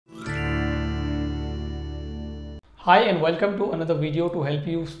Hi and welcome to another video to help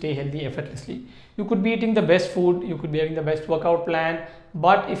you stay healthy effortlessly. You could be eating the best food, you could be having the best workout plan,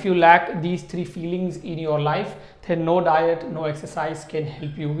 but if you lack these three feelings in your life, then no diet, no exercise can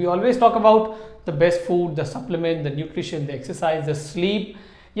help you. We always talk about the best food, the supplement, the nutrition, the exercise, the sleep.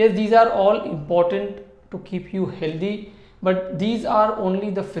 Yes, these are all important to keep you healthy, but these are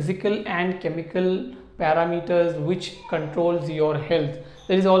only the physical and chemical parameters which controls your health.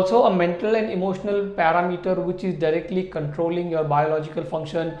 There is also a mental and emotional parameter which is directly controlling your biological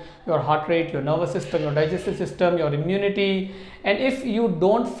function, your heart rate, your nervous system, your digestive system, your immunity. And if you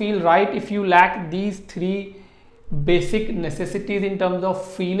don't feel right, if you lack these three basic necessities in terms of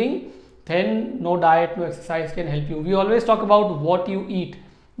feeling, then no diet, no exercise can help you. We always talk about what you eat,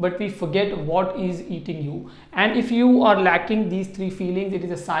 but we forget what is eating you. And if you are lacking these three feelings, it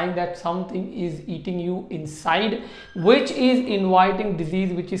is a sign that something is eating you inside, which is inviting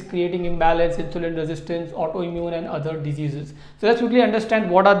disease, which is creating imbalance, insulin resistance, autoimmune and other diseases. So let's quickly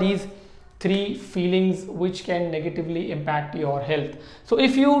understand what are these three feelings which can negatively impact your health. So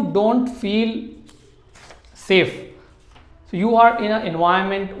if you don't feel safe, so you are in an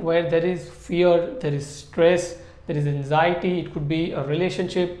environment where there is fear, there is stress, there is anxiety. It could be a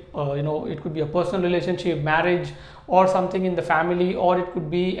relationship, it could be a personal relationship, marriage, or something in the family, or it could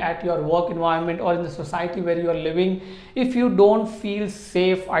be at your work environment or in the society where you are living. If you don't feel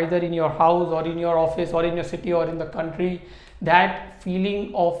safe either in your house or in your office or in your city or in the country, that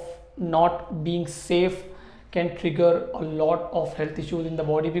feeling of not being safe can trigger a lot of health issues in the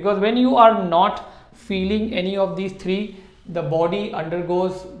body, because when you are not feeling any of these three, the body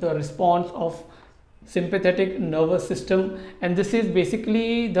undergoes the response of sympathetic nervous system, and this is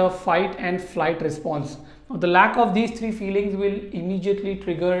basically the fight and flight response. Now, the lack of these three feelings will immediately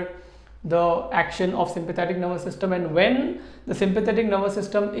trigger the action of sympathetic nervous system, and when the sympathetic nervous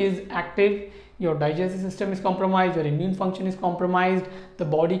system is active, your digestive system is compromised, your immune function is compromised, the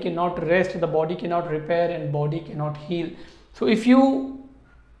body cannot rest, the body cannot repair, and body cannot heal. So if you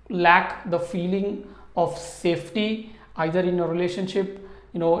lack the feeling of safety either in your relationship,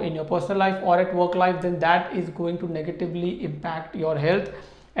 in your personal life or at work life, then that is going to negatively impact your health.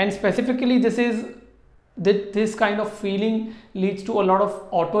 And specifically, this kind of feeling leads to a lot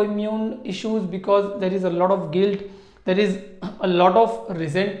of autoimmune issues, because there is a lot of guilt, there is a lot of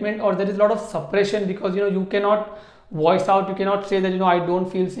resentment, or there is a lot of suppression, because you cannot voice out, you cannot say that I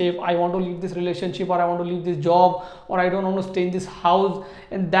don't feel safe, I want to leave this relationship, or I want to leave this job, or I don't want to stay in this house.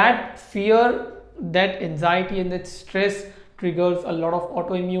 And that fear, that anxiety and that stress triggers a lot of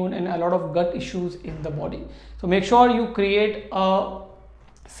autoimmune and a lot of gut issues in the body. So make sure you create a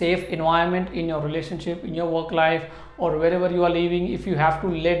safe environment in your relationship, in your work life, or wherever you are living. If you have to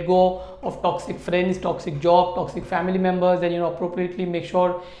let go of toxic friends, toxic job, toxic family members, then appropriately make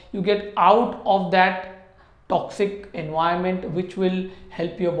sure you get out of that toxic environment, which will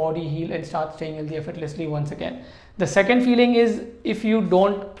help your body heal and start staying healthy effortlessly once again. The second feeling is if you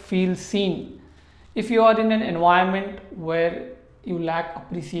don't feel seen. If you are in an environment where you lack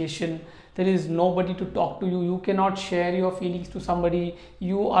appreciation, there is nobody to talk to you, you cannot share your feelings to somebody,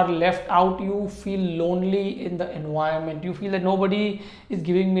 you are left out, you feel lonely in the environment, you feel that nobody is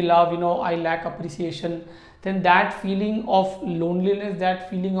giving me love, I lack appreciation, then that feeling of loneliness, that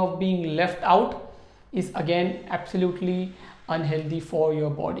feeling of being left out is again absolutely unhealthy for your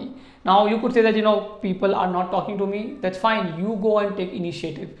body. Now you could say that people are not talking to me. That's fine, you go and take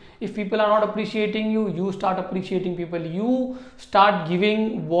initiative. If people are not appreciating you, you start appreciating people, you start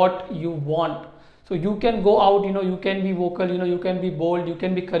giving what you want. So you can go out, you can be vocal, you can be bold, you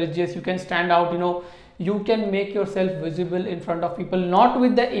can be courageous, you can stand out, you can make yourself visible in front of people, not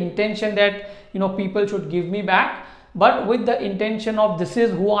with the intention that people should give me back, but with the intention of this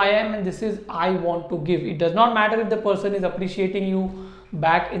is who I am and this is I want to give. It does not matter if the person is appreciating you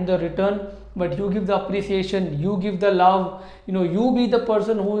back in the return, but you give the appreciation, you give the love, you be the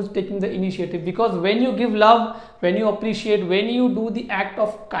person who is taking the initiative. Because when you give love, when you appreciate, when you do the act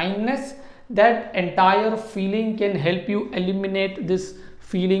of kindness, that entire feeling can help you eliminate this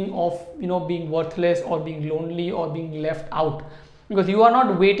feeling of being worthless or being lonely or being left out. Because you are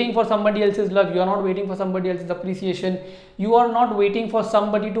not waiting for somebody else's love, you are not waiting for somebody else's appreciation, you are not waiting for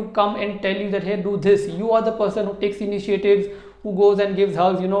somebody to come and tell you that hey, do this. You are the person who takes initiatives, who goes and gives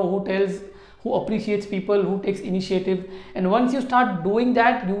hugs, who appreciates people, who takes initiative. And once you start doing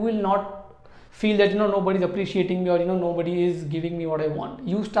that, you will not feel that nobody is appreciating me, or nobody is giving me what I want.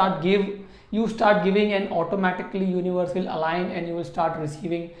 You start giving, and automatically universe will align and you will start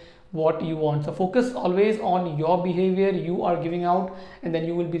receiving what you want. So focus always on your behavior, you are giving out and then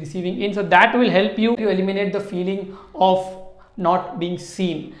you will be receiving in. So that will help you to eliminate the feeling of not being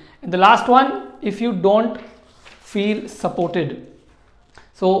seen. And the last one, if you don't feel supported.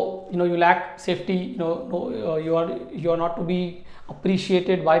 So you lack safety, you are not to be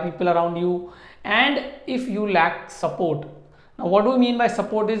appreciated by people around you. And if you lack support, now what do we mean by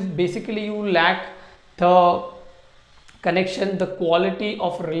support is basically you lack the connection, the quality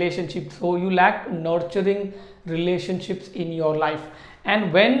of relationships. So you lack nurturing relationships in your life.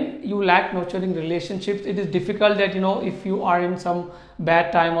 And when you lack nurturing relationships, it is difficult that if you are in some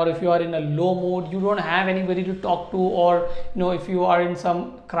bad time, or if you are in a low mood, you don't have anybody to talk to, or if you are in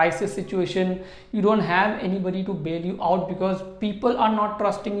some crisis situation, you don't have anybody to bail you out, because people are not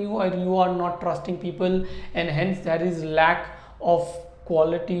trusting you or you are not trusting people, and hence there is lack of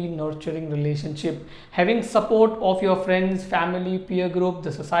quality nurturing relationship. Having support of your friends, family, peer group,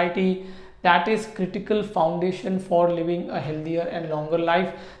 the society, that is critical foundation for living a healthier and longer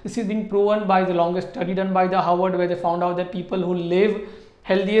life. This is being proven by the longest study done by the Harvard, where they found out that people who live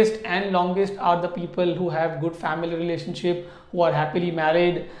healthiest and longest are the people who have good family relationship, who are happily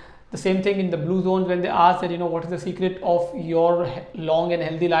married. The same thing in the blue zones, when they ask that what is the secret of your long and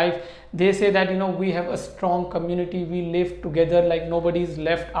healthy life, they say that we have a strong community, we live together, like nobody is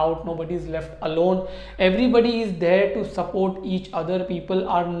left out, nobody is left alone, everybody is there to support each other. People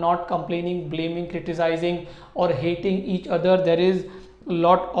are not complaining, blaming, criticizing or hating each other. There is a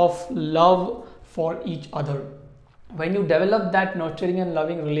lot of love for each other. When you develop that nurturing and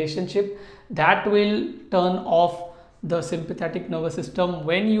loving relationship, that will turn off the sympathetic nervous system.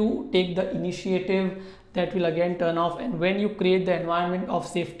 When you take the initiative, that will again turn off, and when you create the environment of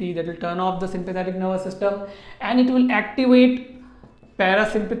safety, that will turn off the sympathetic nervous system, and it will activate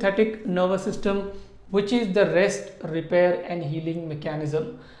parasympathetic nervous system, which is the rest, repair and healing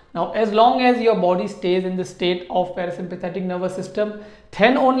mechanism. Now as long as your body stays in the state of parasympathetic nervous system,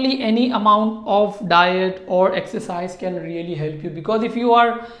 then only any amount of diet or exercise can really help you. Because if you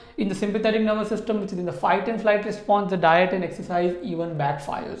are in the sympathetic nervous system, which is in the fight and flight response, the diet and exercise even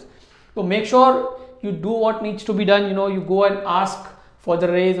backfires. So make sure you do what needs to be done. You go and ask for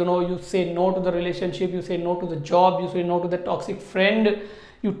the raise, you say no to the relationship, you say no to the job, you say no to the toxic friend,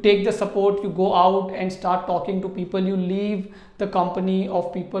 you take the support, you go out and start talking to people, you leave the company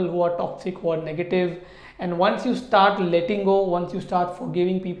of people who are toxic, who are negative. And once you start letting go, once you start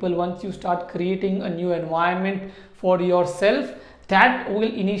forgiving people, once you start creating a new environment for yourself, that will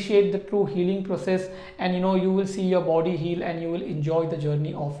initiate the true healing process, and you will see your body heal and you will enjoy the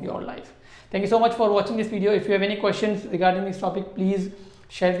journey of your life. Thank you so much for watching this video. If you have any questions regarding this topic, please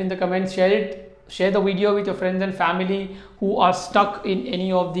share it in the comments, share the video with your friends and family who are stuck in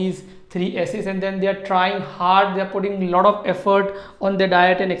any of these 3 S's, and then they are trying hard, they are putting a lot of effort on their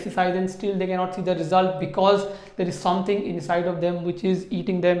diet and exercise, and still they cannot see the result because there is something inside of them which is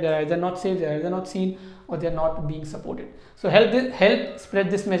eating them. They are either not safe, they are either not seen, or they are not being supported. So help spread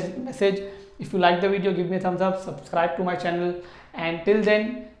this message. If you like the video, give me a thumbs up, subscribe to my channel, and till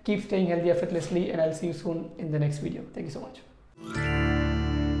then keep staying healthy effortlessly, and I'll see you soon in the next video. Thank you so much.